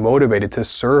only be motivated to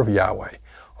serve Yahweh.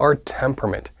 Our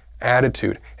temperament,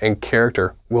 attitude, and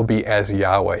character will be as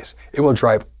Yahweh's. It will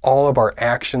drive all of our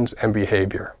actions and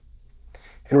behavior.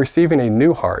 In receiving a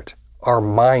new heart, our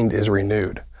mind is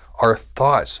renewed. Our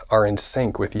thoughts are in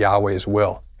sync with Yahweh's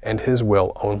will and His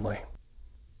will only.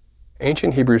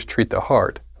 Ancient Hebrews treat the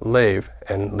heart, lev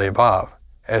and levav,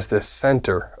 as the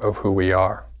center of who we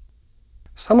are.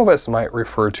 Some of us might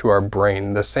refer to our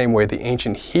brain the same way the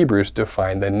ancient Hebrews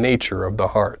defined the nature of the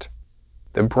heart.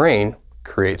 The brain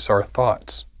creates our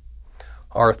thoughts.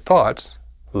 Our thoughts,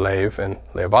 lev and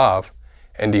levav,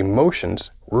 and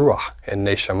emotions, ruach and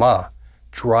neshama,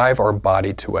 drive our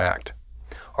body to act.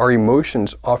 Our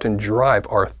emotions often drive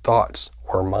our thoughts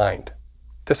or mind.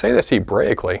 To say this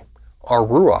Hebraically, our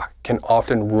ruach can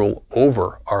often rule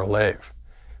over our lev.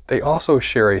 They also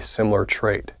share a similar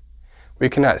trait. We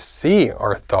cannot see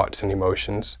our thoughts and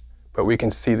emotions, but we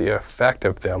can see the effect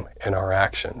of them in our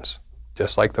actions,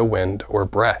 just like the wind or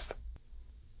breath.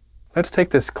 Let's take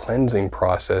this cleansing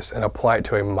process and apply it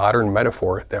to a modern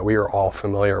metaphor that we are all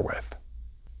familiar with.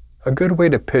 A good way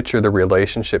to picture the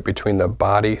relationship between the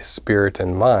body, spirit,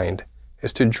 and mind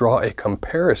is to draw a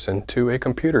comparison to a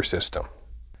computer system.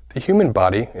 The human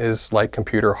body is like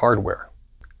computer hardware.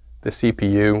 The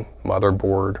CPU,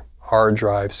 motherboard, hard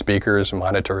drive, speakers,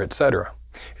 monitor, etc.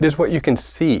 It is what you can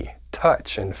see,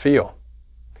 touch, and feel.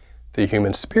 The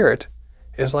human spirit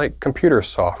is like computer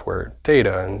software,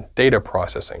 data, and data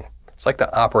processing. It's like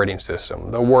the operating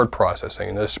system, the word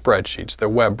processing, the spreadsheets, the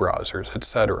web browsers,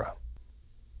 etc.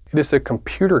 It is the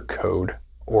computer code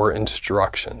or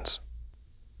instructions.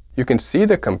 You can see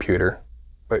the computer,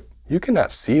 but you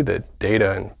cannot see the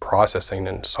data and processing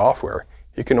and software.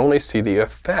 You can only see the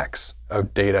effects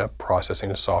of data processing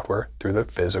and software through the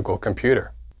physical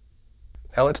computer.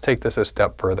 Now let's take this a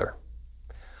step further.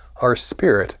 Our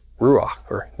spirit, ruach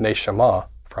or neshama,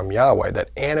 from Yahweh that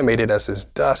animated us as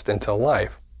dust into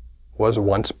life was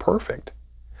once perfect.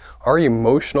 Our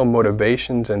emotional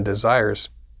motivations and desires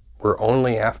were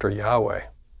only after Yahweh.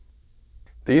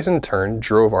 These in turn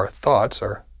drove our thoughts,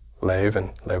 our lev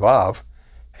and levav,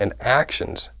 and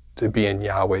actions to be in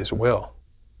Yahweh's will.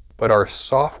 But our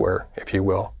software, if you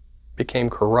will, became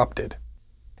corrupted.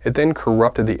 It then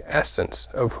corrupted the essence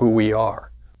of who we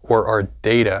are, or our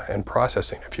data and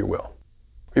processing, if you will.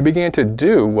 We began to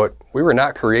do what we were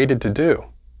not created to do.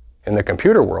 In the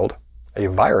computer world, a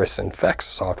virus infects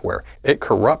software. It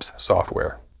corrupts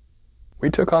software. We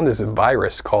took on this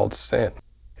virus called sin.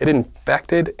 It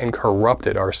infected and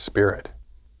corrupted our spirit.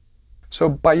 So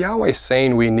by Yahweh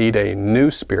saying we need a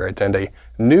new spirit and a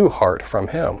new heart from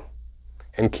Him,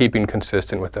 and keeping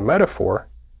consistent with the metaphor,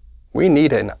 we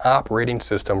need an operating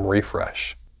system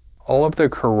refresh. All of the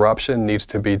corruption needs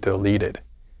to be deleted,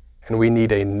 and we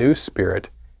need a new spirit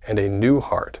and a new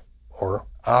heart, or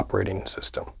operating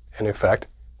system. In effect,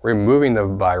 removing the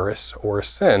virus or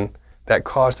sin that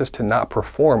caused us to not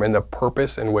perform in the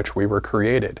purpose in which we were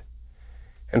created.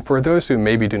 And for those who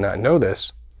maybe do not know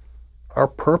this, our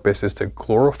purpose is to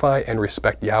glorify and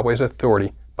respect Yahweh's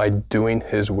authority by doing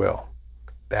His will.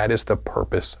 That is the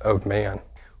purpose of man.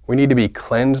 We need to be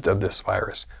cleansed of this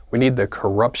virus. We need the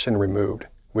corruption removed.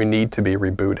 We need to be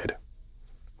rebooted.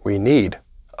 We need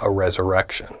a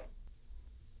resurrection.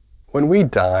 When we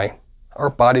die, our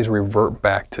bodies revert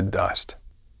back to dust.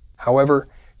 However,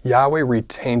 Yahweh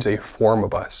retains a form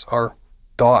of us, our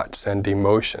thoughts and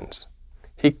emotions.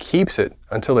 He keeps it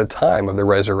until the time of the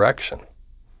resurrection.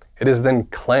 It is then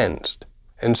cleansed,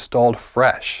 installed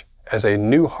fresh as a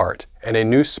new heart and a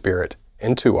new spirit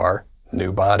into our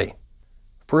new body.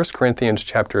 1 Corinthians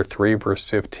chapter 3, verse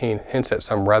 15 hints at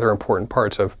some rather important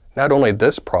parts of not only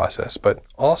this process, but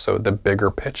also the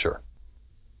bigger picture.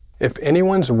 If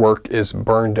anyone's work is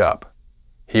burned up,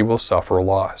 he will suffer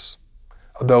loss,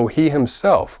 though he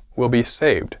himself will be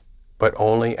saved, but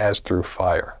only as through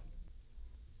fire.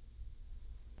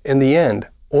 In the end,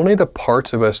 only the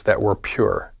parts of us that were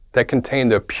pure, that contain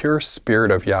the pure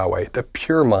spirit of Yahweh, the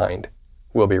pure mind,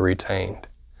 will be retained.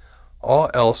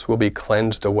 All else will be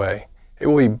cleansed away. It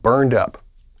will be burned up,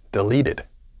 deleted.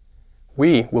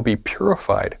 We will be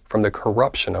purified from the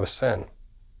corruption of sin.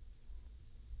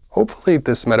 Hopefully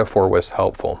this metaphor was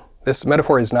helpful. This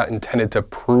metaphor is not intended to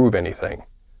prove anything,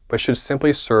 but should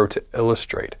simply serve to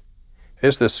illustrate. It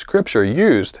is the scripture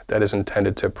used that is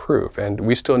intended to prove, and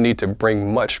we still need to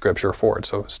bring much scripture forward,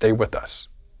 so stay with us.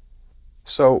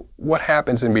 So, what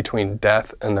happens in between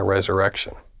death and the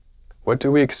resurrection? What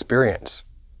do we experience?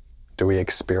 Do we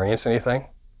experience anything?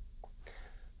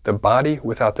 The body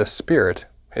without the spirit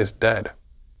is dead.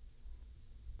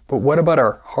 But what about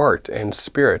our heart and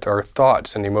spirit, our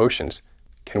thoughts and emotions?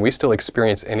 Can we still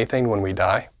experience anything when we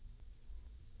die?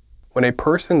 When a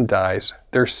person dies,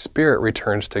 their spirit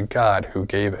returns to God who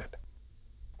gave it.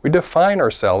 We define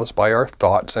ourselves by our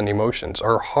thoughts and emotions,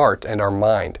 our heart and our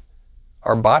mind.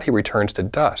 Our body returns to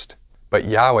dust, but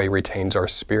Yahweh retains our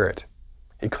spirit.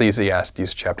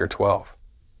 Ecclesiastes chapter 12.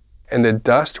 And the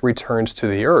dust returns to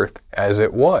the earth as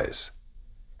it was,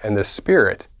 and the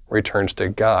spirit returns to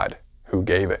God who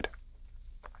gave it.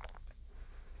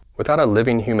 Without a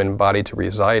living human body to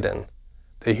reside in,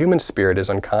 the human spirit is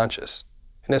unconscious,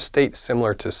 in a state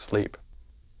similar to sleep.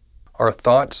 Our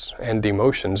thoughts and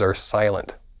emotions are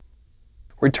silent.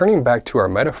 Returning back to our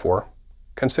metaphor,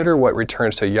 consider what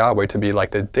returns to Yahweh to be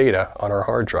like the data on our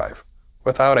hard drive.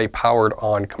 Without a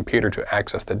powered-on computer to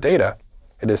access the data,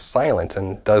 it is silent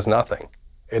and does nothing.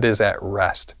 It is at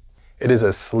rest. It is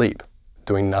asleep,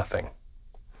 doing nothing.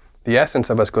 The essence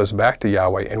of us goes back to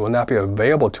Yahweh and will not be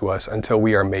available to us until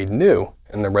we are made new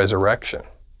in the resurrection.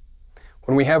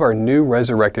 When we have our new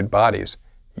resurrected bodies,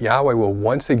 Yahweh will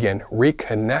once again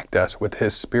reconnect us with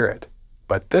His Spirit,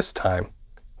 but this time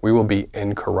we will be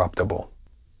incorruptible.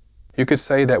 You could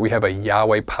say that we have a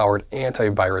Yahweh-powered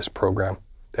antivirus program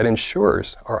that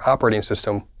ensures our operating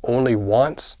system only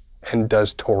wants and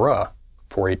does Torah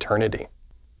for eternity.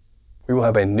 We will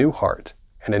have a new heart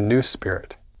and a new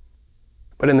spirit.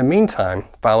 But in the meantime,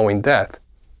 following death,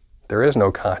 there is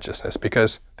no consciousness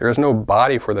because there is no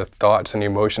body for the thoughts and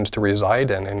emotions to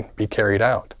reside in and be carried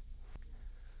out.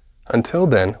 Until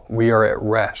then, we are at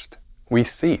rest. We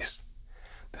cease.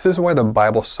 This is why the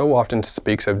Bible so often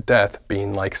speaks of death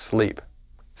being like sleep.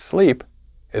 Sleep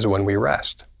is when we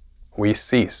rest. We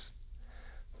cease.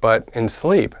 But in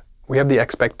sleep, we have the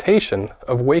expectation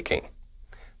of waking.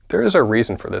 There is a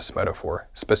reason for this metaphor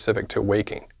specific to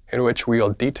waking, in which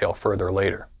we'll detail further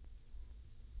later.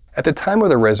 At the time of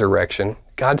the resurrection,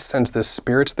 God sends the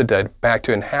spirits of the dead back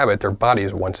to inhabit their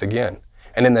bodies once again.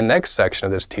 And in the next section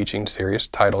of this teaching series,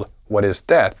 titled, What is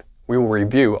Death?, we will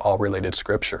review all related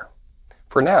scripture.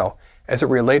 For now, as it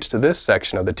relates to this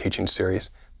section of the teaching series,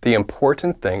 the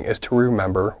important thing is to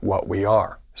remember what we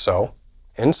are. So,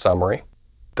 in summary,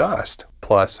 dust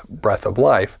plus breath of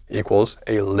life equals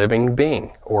a living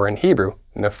being, or in Hebrew,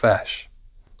 nefesh.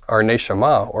 Our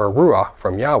neshama, or ruach,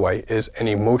 from Yahweh is an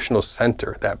emotional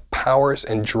center that powers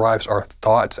and drives our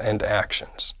thoughts and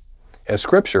actions. In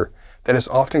Scripture, that is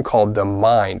often called the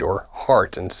mind, or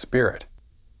heart and spirit.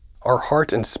 Our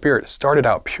heart and spirit started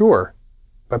out pure,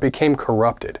 but became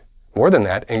corrupted. More than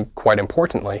that, and quite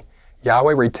importantly,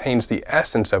 Yahweh retains the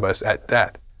essence of us at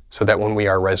death, so that when we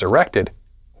are resurrected,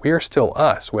 we are still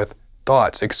us, with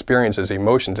thoughts, experiences,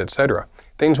 emotions, etc.,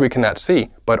 things we cannot see,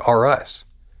 but are us.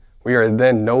 We are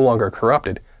then no longer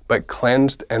corrupted, but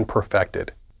cleansed and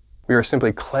perfected. We are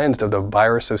simply cleansed of the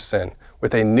virus of sin,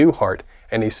 with a new heart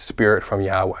and a spirit from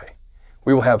Yahweh.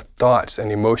 We will have thoughts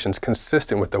and emotions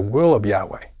consistent with the will of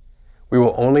Yahweh. We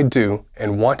will only do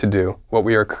and want to do what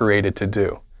we are created to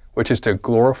do, which is to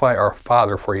glorify our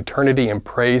Father for eternity in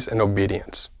praise and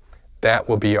obedience. That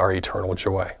will be our eternal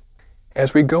joy.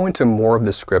 As we go into more of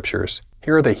the scriptures,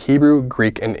 here are the Hebrew,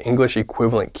 Greek, and English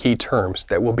equivalent key terms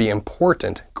that will be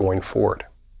important going forward.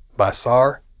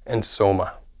 Basar and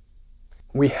Soma.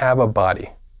 We have a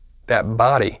body. That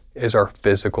body is our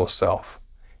physical self.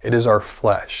 It is our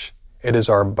flesh. It is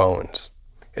our bones.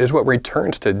 It is what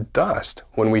returns to dust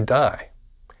when we die.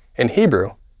 In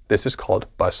Hebrew, this is called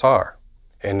basar,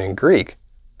 and in Greek,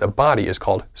 the body is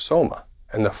called soma,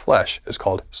 and the flesh is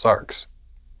called sarx.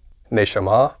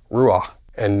 Neshama, ruach,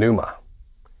 and pneuma.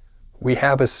 We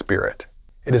have a spirit.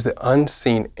 It is the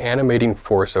unseen animating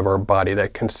force of our body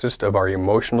that consists of our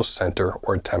emotional center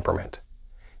or temperament.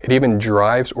 It even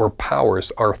drives or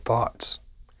powers our thoughts.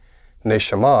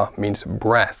 Neshama means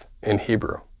breath in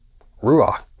Hebrew.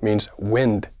 Ruach means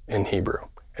wind in Hebrew,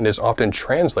 and is often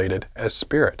translated as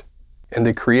spirit. In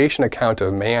the creation account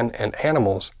of man and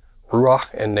animals,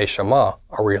 Ruach and Neshama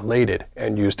are related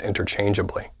and used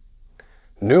interchangeably.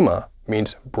 Pneuma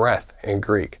means breath in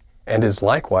Greek, and is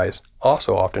likewise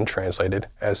also often translated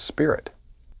as spirit.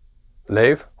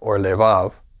 Lev or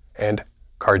levav, and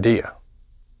cardia.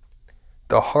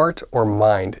 The heart or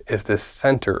mind is the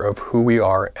center of who we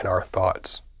are and our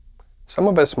thoughts. Some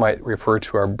of us might refer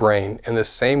to our brain in the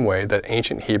same way that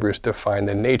ancient Hebrews defined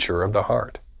the nature of the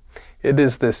heart. It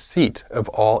is the seat of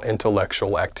all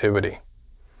intellectual activity.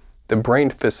 The brain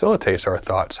facilitates our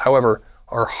thoughts. However,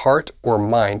 our heart or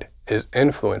mind is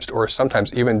influenced or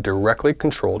sometimes even directly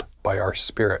controlled by our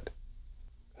spirit.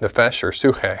 Nefesh or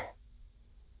suhe.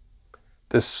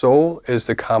 The soul is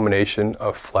the combination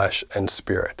of flesh and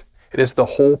spirit. It is the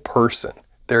whole person,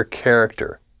 their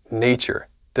character, nature,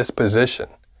 disposition,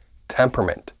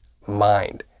 temperament,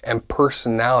 mind, and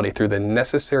personality through the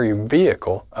necessary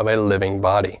vehicle of a living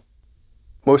body.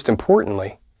 Most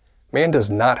importantly, man does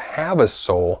not have a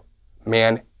soul,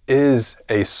 man is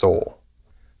a soul.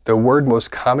 The word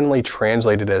most commonly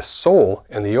translated as soul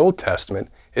in the Old Testament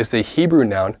is the Hebrew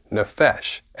noun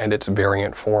nefesh and its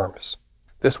variant forms.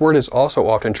 This word is also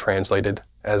often translated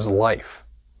as life.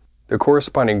 The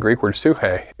corresponding Greek word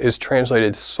suhe is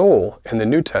translated soul in the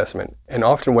New Testament and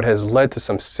often what has led to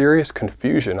some serious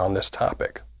confusion on this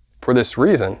topic. For this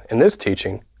reason, in this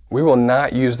teaching, we will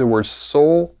not use the words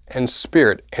soul and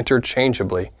spirit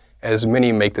interchangeably as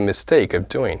many make the mistake of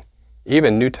doing,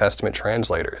 even New Testament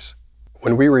translators.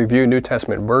 When we review New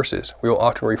Testament verses, we will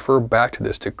often refer back to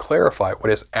this to clarify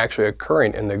what is actually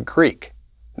occurring in the Greek,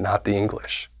 not the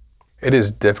English. It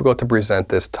is difficult to present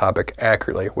this topic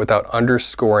accurately without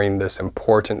underscoring this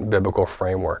important biblical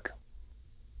framework.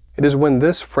 It is when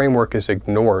this framework is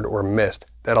ignored or missed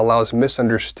that allows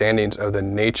misunderstandings of the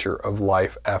nature of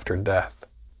life after death.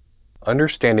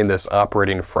 Understanding this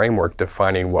operating framework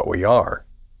defining what we are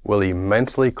will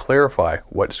immensely clarify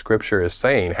what Scripture is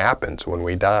saying happens when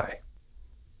we die.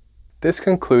 This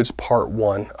concludes Part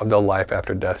 1 of the Life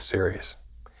After Death series.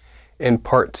 In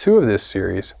Part 2 of this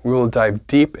series, we will dive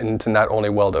deep into not only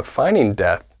well-defining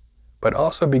death, but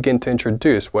also begin to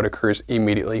introduce what occurs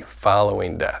immediately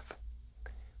following death.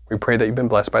 We pray that you've been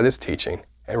blessed by this teaching,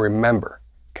 and remember,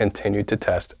 continue to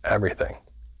test everything.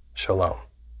 Shalom.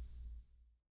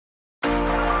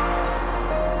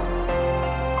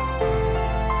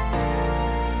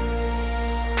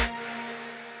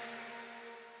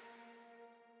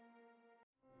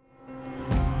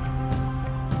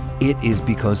 It is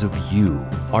because of you,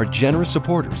 our generous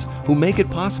supporters, who make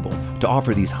it possible to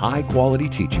offer these high-quality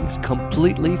teachings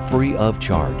completely free of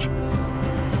charge.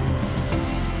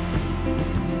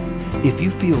 If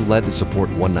you feel led to support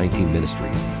 119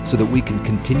 Ministries so that we can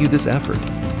continue this effort,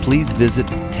 please visit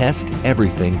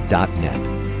testeverything.net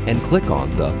and click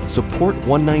on the Support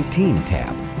 119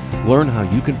 tab. Learn how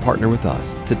you can partner with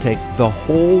us to take the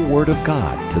whole Word of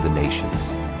God to the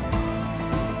nations.